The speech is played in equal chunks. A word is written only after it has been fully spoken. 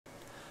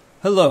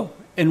Hello,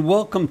 and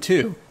welcome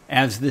to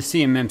As the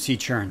CMMC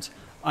Churns.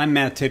 I'm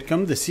Matt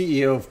Titcomb, the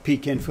CEO of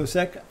Peak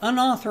InfoSec,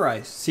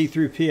 unauthorized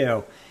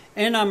C3PO,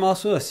 and I'm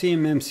also a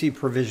CMMC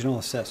provisional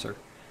assessor.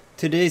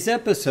 Today's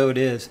episode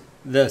is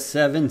the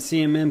 7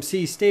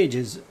 CMMC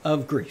Stages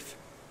of Grief.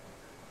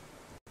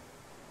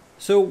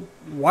 So,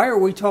 why are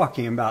we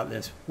talking about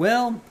this?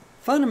 Well,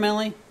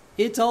 fundamentally,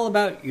 it's all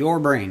about your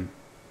brain.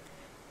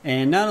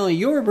 And not only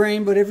your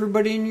brain, but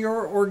everybody in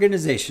your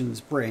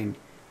organization's brain.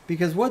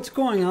 Because what's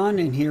going on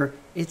in here,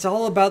 it's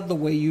all about the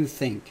way you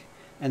think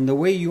and the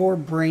way your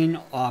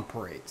brain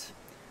operates.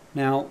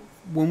 Now,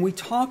 when we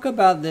talk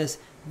about this,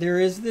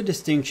 there is the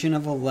distinction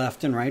of a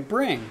left and right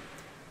brain.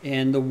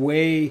 And the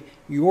way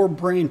your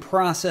brain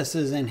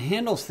processes and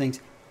handles things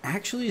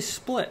actually is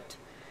split.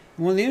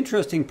 And one of the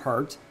interesting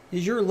parts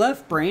is your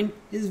left brain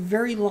is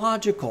very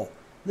logical.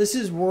 This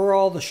is where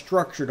all the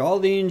structured, all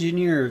the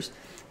engineers,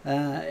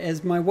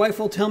 as my wife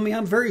will tell me,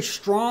 I'm very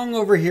strong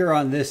over here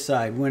on this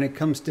side when it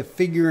comes to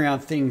figuring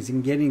out things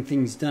and getting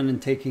things done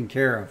and taken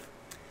care of.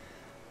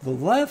 The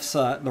left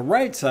side, the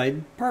right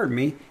side, pardon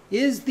me,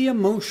 is the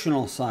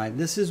emotional side.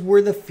 This is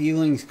where the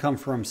feelings come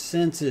from,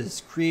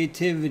 senses,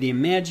 creativity,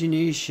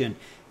 imagination,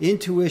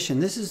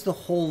 intuition. This is the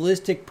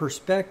holistic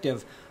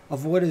perspective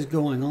of what is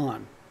going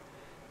on.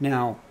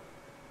 Now,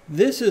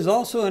 this is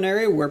also an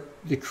area where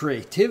the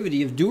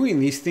creativity of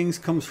doing these things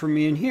comes from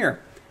me in here.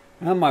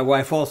 And my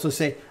wife also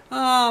say,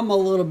 I'm a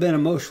little bit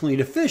emotionally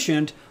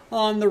deficient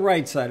on the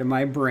right side of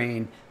my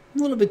brain. A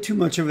little bit too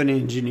much of an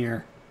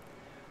engineer.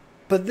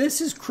 But this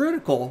is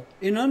critical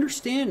in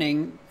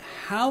understanding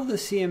how the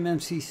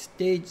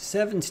CMMC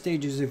 7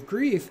 stages of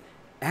grief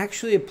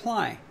actually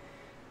apply.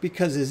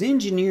 Because as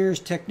engineers,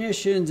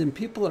 technicians, and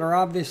people that are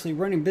obviously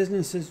running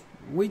businesses,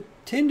 we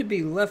tend to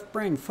be left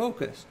brain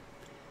focused.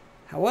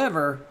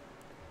 However,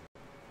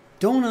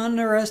 don't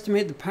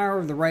underestimate the power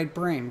of the right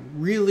brain,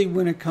 really,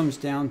 when it comes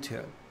down to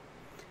it.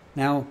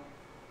 Now,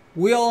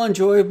 we all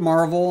enjoy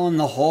Marvel and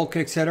the Hulk,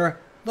 etc.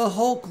 The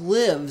Hulk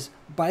lives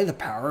by the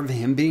power of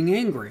him being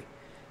angry.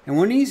 And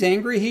when he's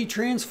angry, he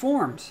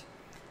transforms.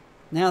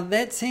 Now,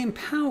 that same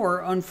power,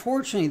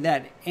 unfortunately,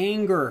 that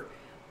anger,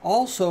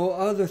 also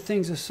other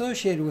things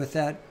associated with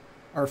that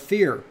are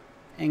fear,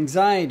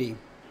 anxiety,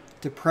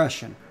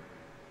 depression.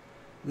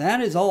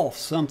 That is all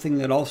something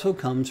that also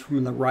comes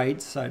from the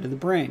right side of the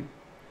brain.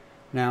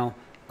 Now,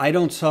 I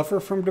don't suffer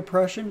from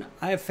depression.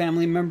 I have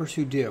family members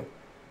who do.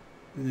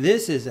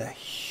 This is a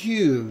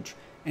huge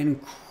and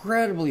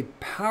incredibly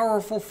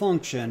powerful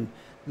function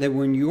that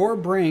when your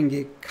brain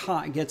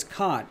gets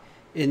caught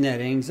in that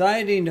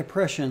anxiety and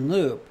depression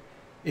loop,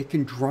 it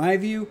can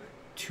drive you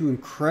to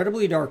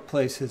incredibly dark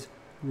places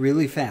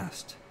really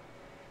fast.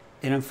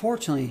 And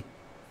unfortunately,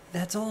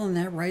 that's all in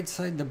that right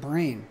side of the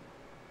brain.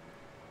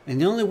 And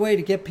the only way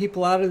to get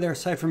people out of there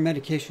aside from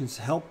medications is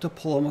to help to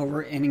pull them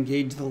over and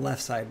engage the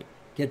left side.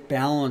 Get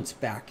balance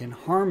back and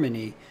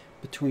harmony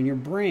between your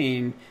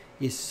brain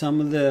is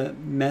some of the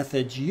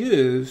methods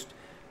used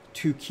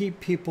to keep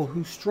people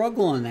who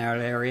struggle in that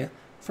area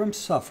from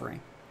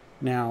suffering.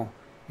 Now,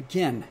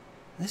 again,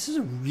 this is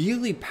a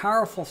really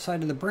powerful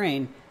side of the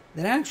brain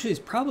that actually is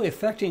probably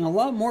affecting a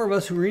lot more of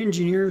us who are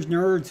engineers,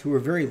 nerds, who are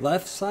very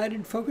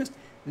left-sided focused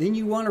than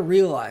you want to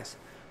realize.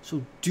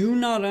 So do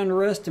not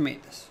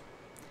underestimate this.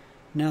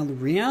 Now, the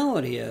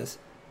reality is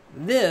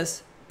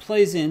this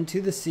plays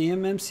into the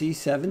CMMC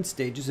 7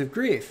 stages of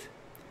grief.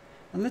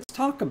 And let's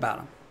talk about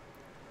them.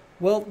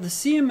 Well, the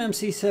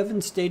CMMC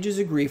 7 stages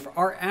of grief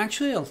are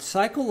actually a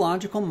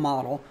psychological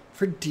model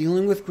for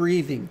dealing with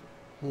grieving,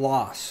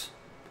 loss.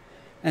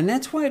 And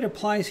that's why it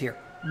applies here.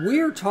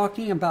 We're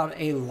talking about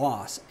a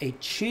loss, a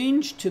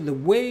change to the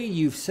way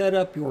you've set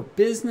up your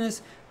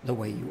business, the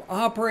way you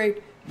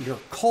operate, your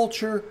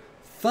culture,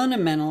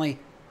 fundamentally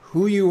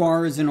who you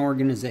are as an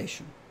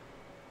organization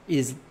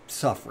is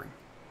suffering.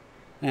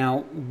 Now,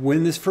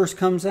 when this first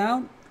comes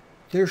out,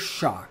 there's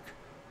shock.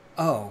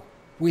 Oh,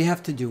 we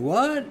have to do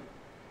what?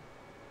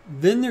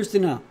 Then there's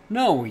denial.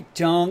 No, we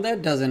don't.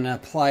 That doesn't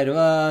apply to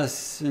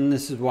us. And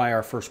this is why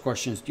our first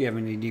question is, do you have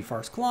any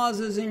defarce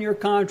clauses in your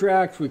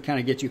contract? We kind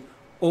of get you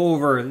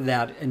over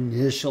that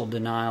initial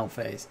denial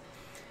phase.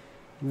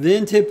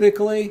 Then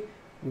typically,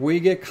 we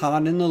get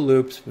caught in the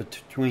loops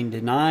between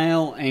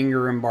denial,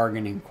 anger, and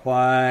bargaining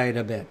quite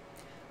a bit.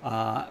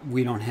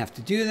 We don't have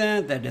to do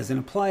that. That doesn't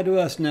apply to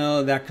us.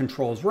 No, that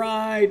control's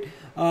right.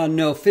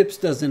 No, FIPS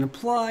doesn't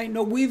apply.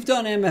 No, we've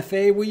done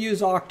MFA. We use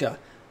Okta.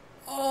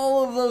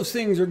 All of those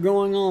things are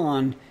going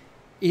on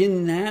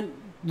in that.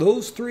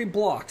 Those three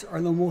blocks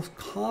are the most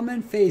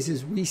common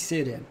phases we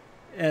sit in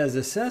as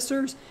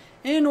assessors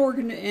and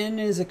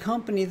as a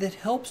company that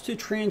helps to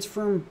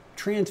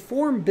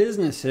transform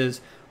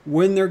businesses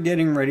when they're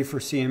getting ready for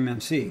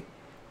CMMC.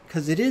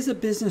 Because it is a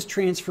business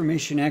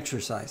transformation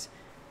exercise.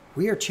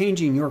 We are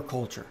changing your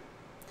culture.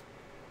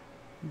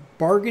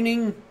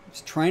 Bargaining is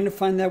trying to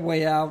find that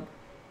way out.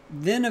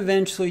 Then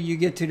eventually you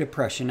get to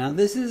depression. Now,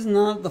 this is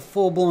not the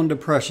full-blown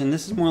depression.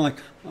 This is more like,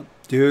 oh,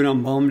 dude,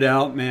 I'm bummed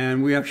out,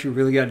 man. We actually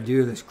really got to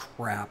do this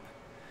crap.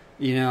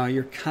 You know,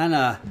 you're kind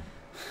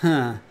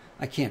of,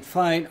 I can't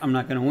fight, I'm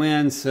not going to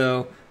win,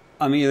 so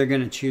I'm either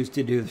going to choose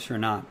to do this or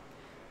not.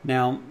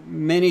 Now,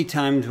 many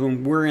times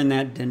when we're in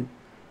that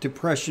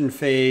depression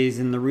phase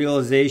and the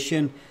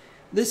realization,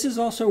 this is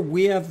also,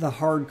 we have the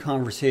hard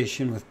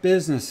conversation with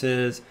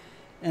businesses,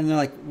 and they're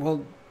like,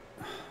 well,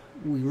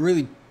 we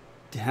really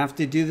have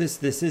to do this.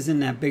 This isn't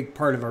that big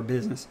part of our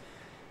business.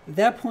 At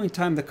that point in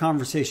time, the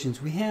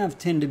conversations we have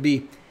tend to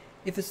be,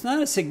 if it's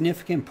not a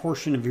significant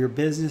portion of your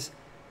business,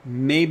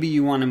 maybe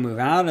you want to move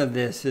out of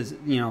this as,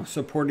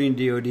 supporting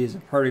DoD as a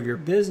part of your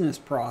business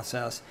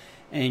process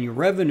and your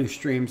revenue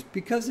streams,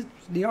 because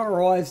the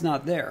ROI is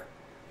not there.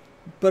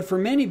 But for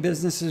many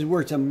businesses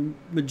where it's a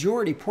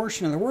majority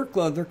portion of the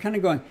workload, they're kind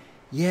of going,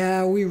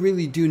 yeah, we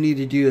really do need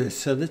to do this,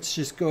 so let's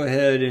just go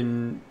ahead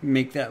and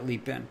make that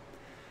leap in.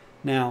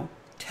 Now,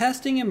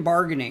 testing and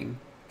bargaining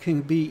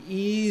can be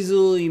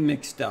easily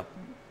mixed up.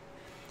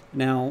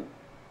 Now,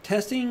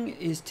 testing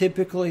is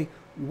typically,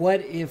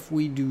 what if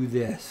we do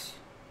this?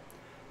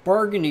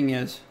 Bargaining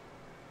is,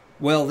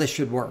 well, this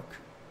should work.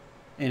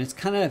 And it's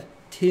kind of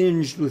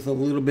tinged with a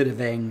little bit of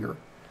anger.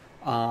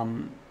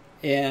 And,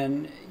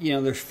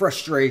 there's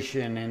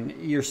frustration, and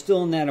you're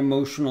still in that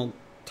emotional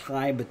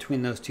tie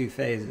between those two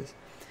phases.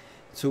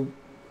 So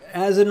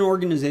as an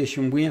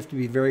organization, we have to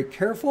be very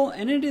careful,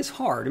 and it is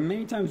hard. And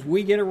many times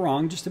we get it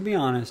wrong, just to be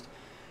honest,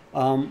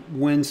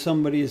 when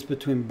somebody is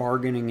between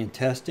bargaining and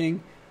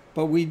testing.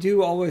 But we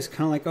do always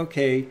kind of like,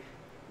 okay,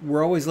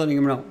 we're always letting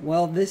them know,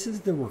 well, this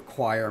is the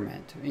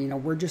requirement.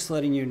 We're just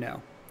letting you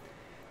know.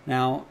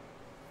 Now,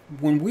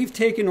 when we've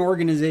taken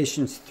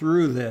organizations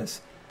through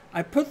this,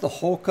 I put the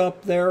Hulk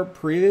up there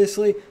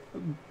previously,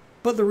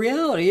 but the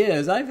reality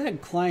is I've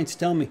had clients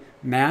tell me,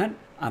 Matt,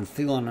 I'm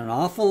feeling an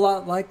awful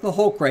lot like the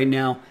Hulk right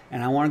now,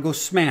 and I want to go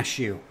smash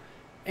you.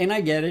 And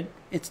I get it.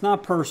 It's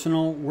not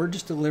personal. We're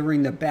just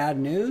delivering the bad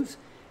news.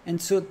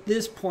 And so at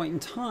this point in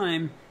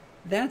time,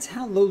 that's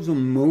how those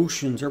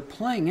emotions are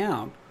playing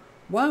out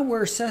while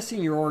we're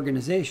assessing your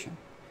organization.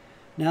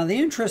 Now, the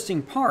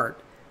interesting part,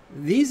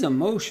 these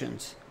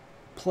emotions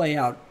play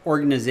out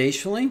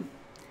organizationally,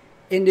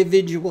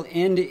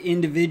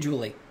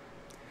 individually.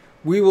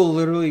 We will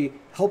literally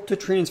help to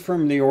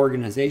transform the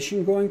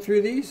organization going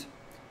through these,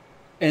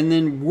 and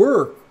then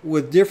work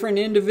with different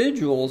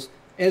individuals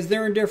as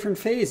they're in different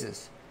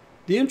phases.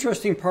 The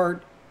interesting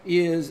part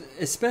is,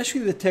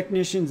 especially the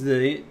technicians,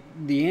 the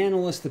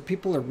analysts, the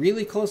people that are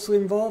really closely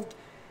involved,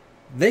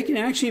 they can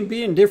actually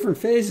be in different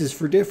phases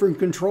for different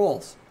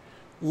controls.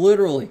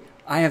 Literally,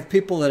 I have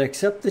people that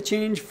accept the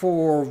change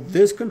for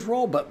this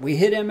control, but we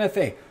hit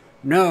MFA.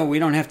 No, we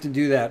don't have to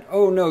do that.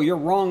 Oh, no, you're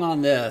wrong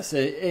on this.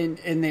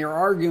 And they're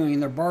arguing,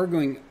 they're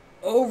bargaining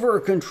over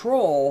a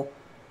control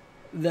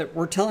that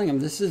we're telling them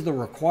this is the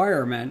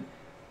requirement,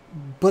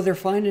 but they're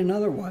finding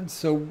other ones.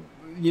 So,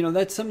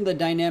 that's some of the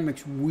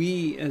dynamics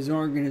we as an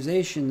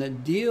organization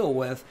that deal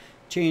with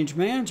change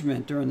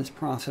management during this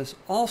process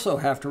also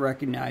have to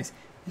recognize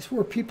is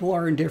where people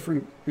are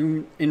indifferent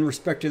in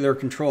respect to their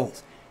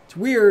controls. It's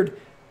weird,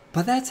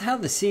 but that's how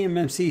the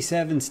CMMC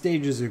 7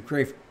 stages of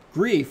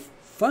grief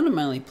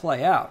fundamentally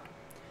play out.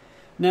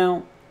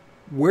 Now,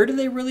 where do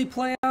they really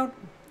play out?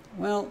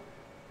 Well,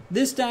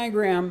 this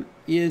diagram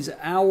is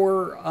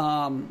our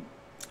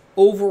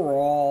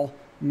overall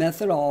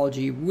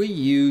methodology we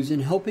use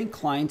in helping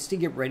clients to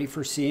get ready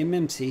for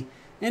CMMC,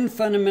 and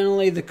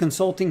fundamentally the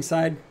consulting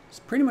side is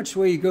pretty much the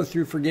way you go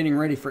through for getting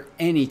ready for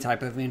any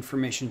type of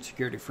information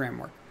security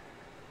framework.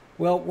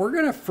 Well, we're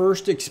going to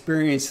first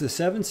experience the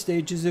 7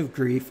 stages of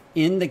grief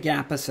in the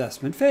gap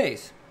assessment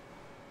phase.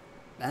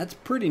 That's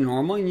pretty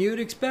normal, and you'd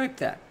expect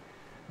that.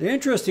 The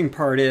interesting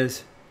part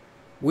is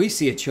we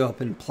see it show up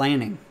in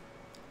planning.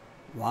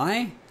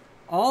 Why?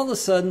 All of a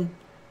sudden,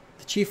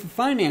 the chief of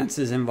finance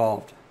is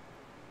involved.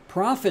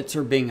 Profits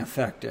are being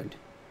affected.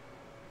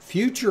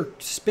 Future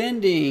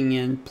spending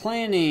and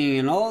planning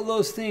and all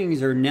those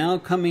things are now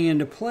coming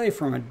into play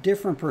from a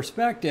different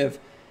perspective.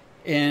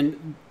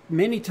 And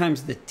many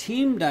times the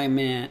team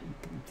dynamic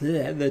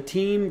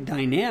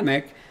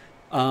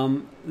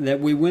that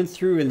we went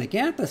through in the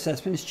gap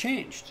assessment has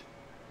changed.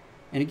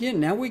 And again,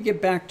 now we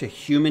get back to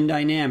human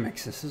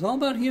dynamics. This is all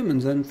about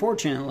humans,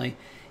 unfortunately.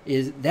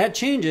 Is that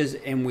changes,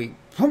 and we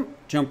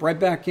jump right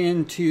back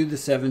into the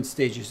 7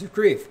 stages of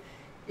grief.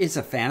 It's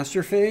a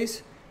faster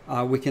phase.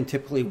 We can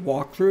typically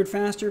walk through it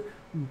faster,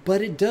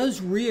 but it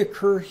does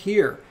reoccur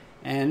here,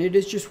 and it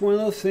is just one of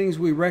those things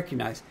we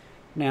recognize.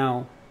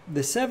 Now,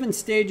 the 7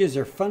 stages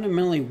are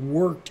fundamentally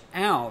worked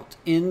out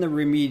in the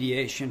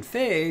remediation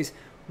phase,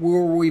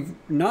 where we've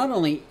not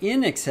only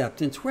in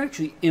acceptance, we're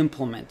actually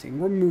implementing.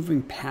 We're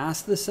moving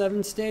past the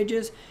 7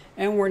 stages,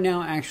 and we're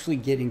now actually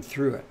getting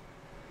through it.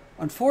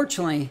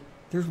 Unfortunately,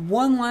 there's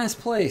one last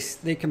place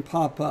they can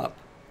pop up.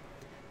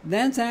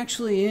 That's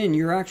actually in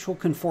your actual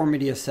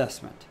conformity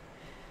assessment.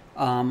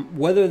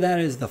 Whether that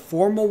is the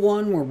formal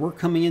one where we're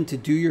coming in to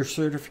do your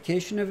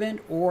certification event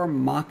or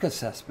mock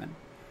assessment.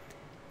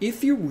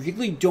 If you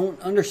really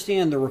don't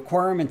understand the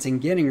requirements in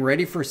getting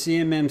ready for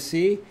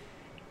CMMC,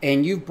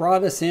 and you've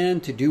brought us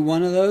in to do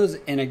one of those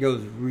and it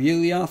goes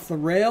really off the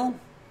rail,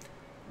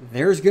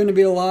 there's going to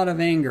be a lot of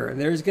anger.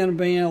 There's going to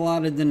be a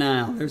lot of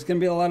denial. There's going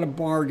to be a lot of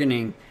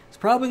bargaining. There's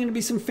probably going to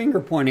be some finger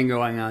pointing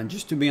going on,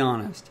 just to be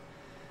honest.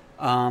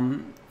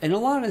 And a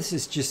lot of this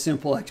is just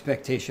simple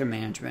expectation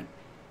management.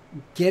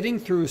 Getting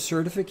through a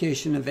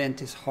certification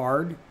event is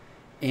hard,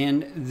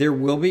 and there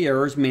will be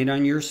errors made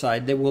on your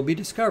side that will be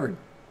discovered.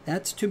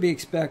 That's to be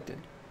expected.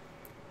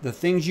 The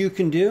things you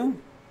can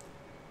do,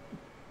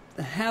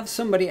 have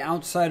somebody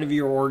outside of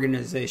your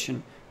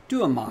organization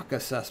do a mock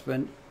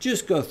assessment.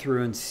 Just go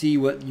through and see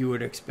what you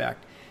would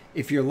expect.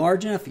 If you're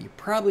large enough, you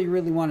probably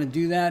really want to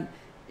do that.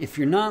 If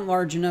you're not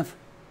large enough,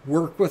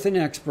 work with an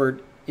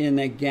expert in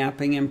the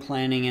gapping and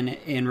planning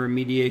and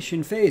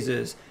remediation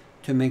phases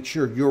to make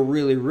sure you're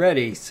really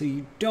ready so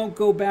you don't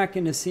go back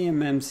into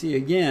CMMC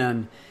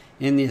again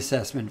in the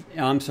assessment,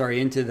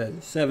 into the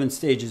 7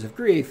 stages of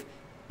grief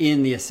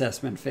in the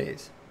assessment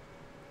phase.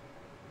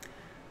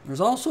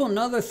 There's also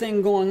another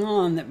thing going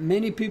on that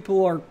many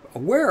people are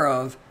aware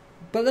of,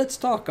 but let's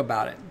talk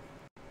about it.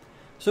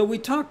 So we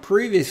talked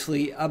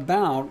previously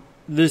about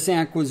this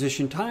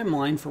acquisition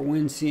timeline for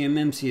when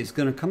CMMC is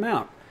going to come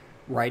out.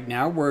 Right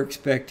now we're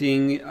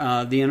expecting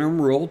the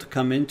interim rule to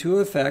come into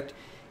effect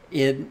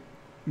in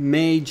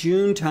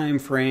May-June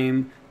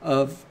timeframe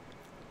of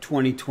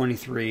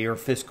 2023 or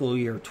fiscal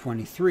year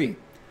 23.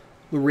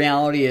 The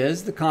reality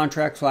is the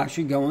contracts will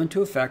actually go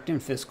into effect in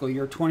fiscal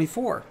year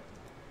 24.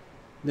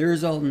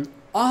 There's an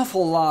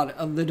awful lot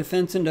of the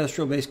defense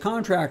industrial base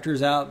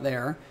contractors out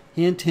there,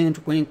 hint,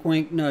 hint, wink,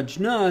 wink, nudge,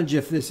 nudge,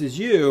 if this is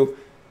you,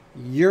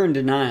 you're in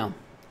denial.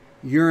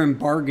 You're in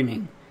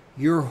bargaining.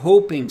 You're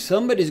hoping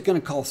somebody's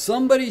going to call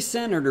somebody's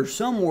senator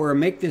somewhere and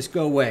make this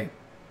go away.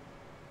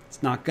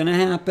 It's not going to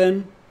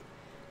happen.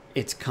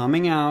 It's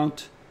coming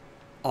out.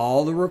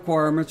 All the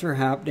requirements are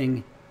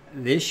happening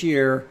this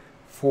year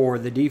for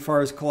the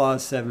DFARS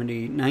Clause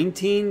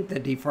 7019, the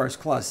DFARS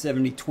Clause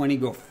 7020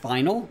 go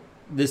final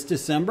this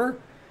December.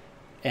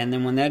 And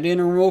then when that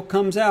interim rule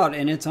comes out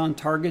and it's on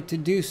target to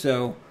do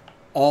so,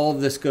 all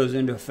of this goes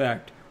into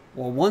effect.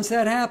 Well, once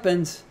that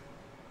happens,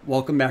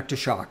 welcome back to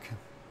shock.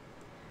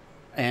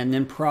 And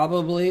then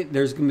probably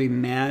there's going to be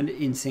mad,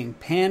 insane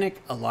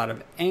panic, a lot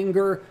of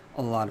anger,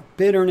 a lot of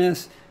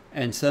bitterness,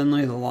 and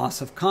suddenly the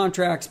loss of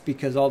contracts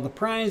because all the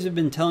primes have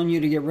been telling you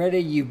to get ready.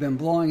 You've been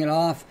blowing it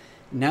off.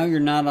 Now you're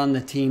not on the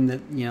team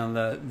that, you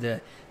know,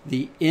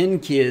 the in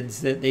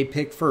kids that they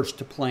pick first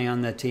to play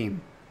on the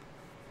team.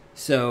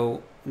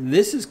 So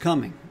this is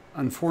coming.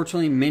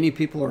 Unfortunately, many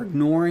people are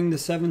ignoring the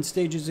 7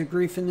 stages of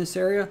grief in this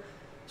area.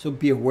 So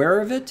be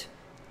aware of it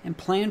and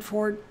plan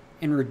for it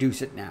and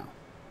reduce it now.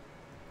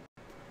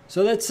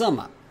 So let's sum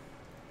up.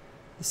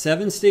 The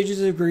 7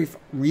 stages of grief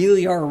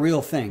really are a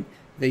real thing.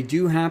 They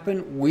do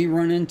happen. We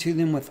run into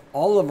them with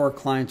all of our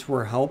clients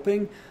we're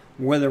helping,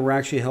 whether we're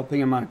actually helping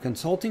them on a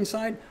consulting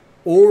side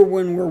or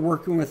when we're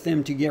working with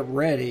them to get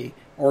ready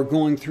or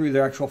going through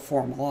their actual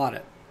formal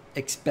audit.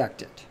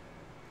 Expect it.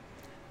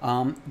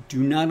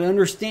 Do not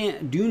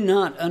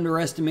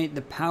underestimate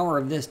the power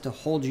of this to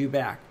hold you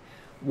back.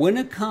 When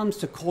it comes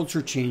to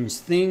culture change,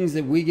 things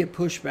that we get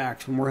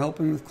pushbacks when we're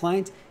helping with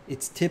clients,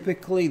 it's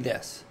typically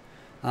this.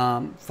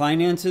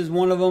 Finance is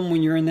one of them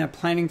when you're in that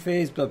planning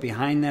phase, but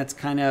behind that's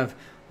kind of,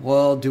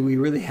 well, do we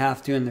really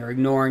have to? And they're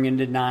ignoring and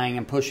denying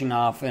and pushing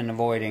off and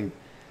avoiding.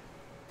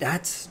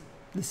 That's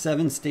the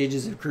 7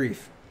 stages of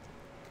grief.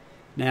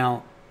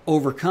 Now,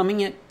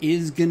 overcoming it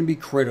is going to be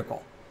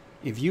critical.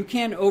 If you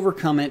can't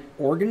overcome it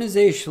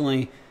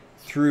organizationally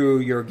through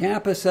your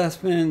gap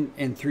assessment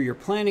and through your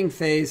planning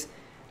phase,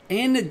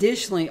 and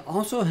additionally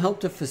also help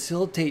to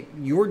facilitate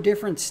your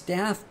different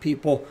staff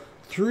people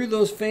through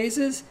those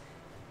phases,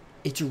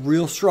 it's a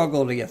real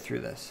struggle to get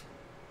through this.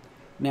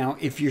 Now,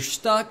 if you're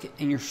stuck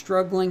and you're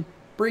struggling,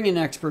 bring in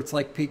experts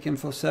like Peak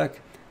InfoSec.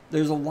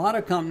 There's a lot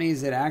of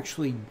companies that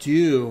actually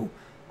do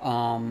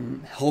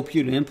help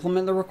you to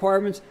implement the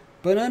requirements,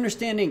 but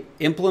understanding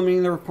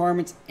implementing the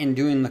requirements and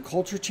doing the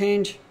culture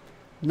change,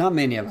 not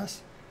many of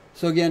us.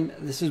 So again,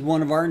 this is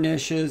one of our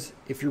niches.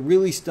 If you're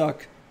really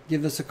stuck,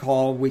 give us a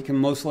call. We can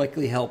most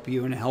likely help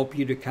you and help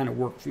you to kind of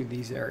work through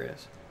these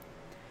areas.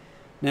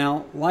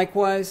 Now,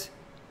 likewise,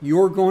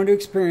 you're going to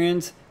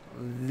experience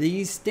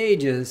these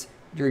stages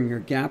during your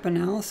gap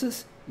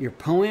analysis, your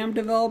POAM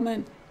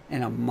development,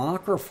 and a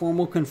mock or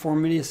formal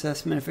conformity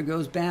assessment if it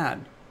goes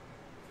bad.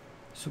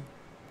 So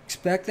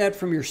expect that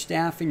from your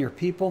staff and your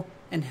people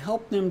and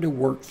help them to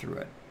work through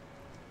it.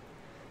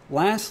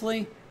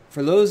 Lastly,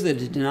 for those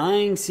that are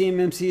denying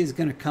CMMC is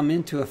going to come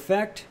into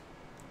effect,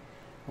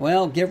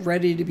 well, get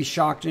ready to be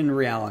shocked into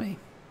reality.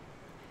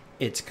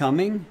 It's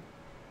coming,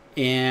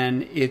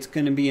 and it's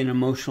going to be an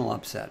emotional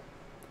upset.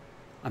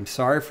 I'm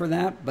sorry for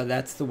that, but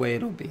that's the way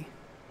it'll be.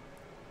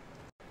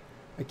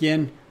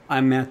 Again,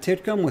 I'm Matt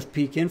Titcomb with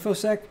Peak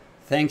InfoSec.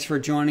 Thanks for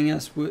joining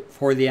us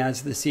for the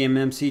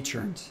CMMC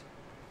Churns.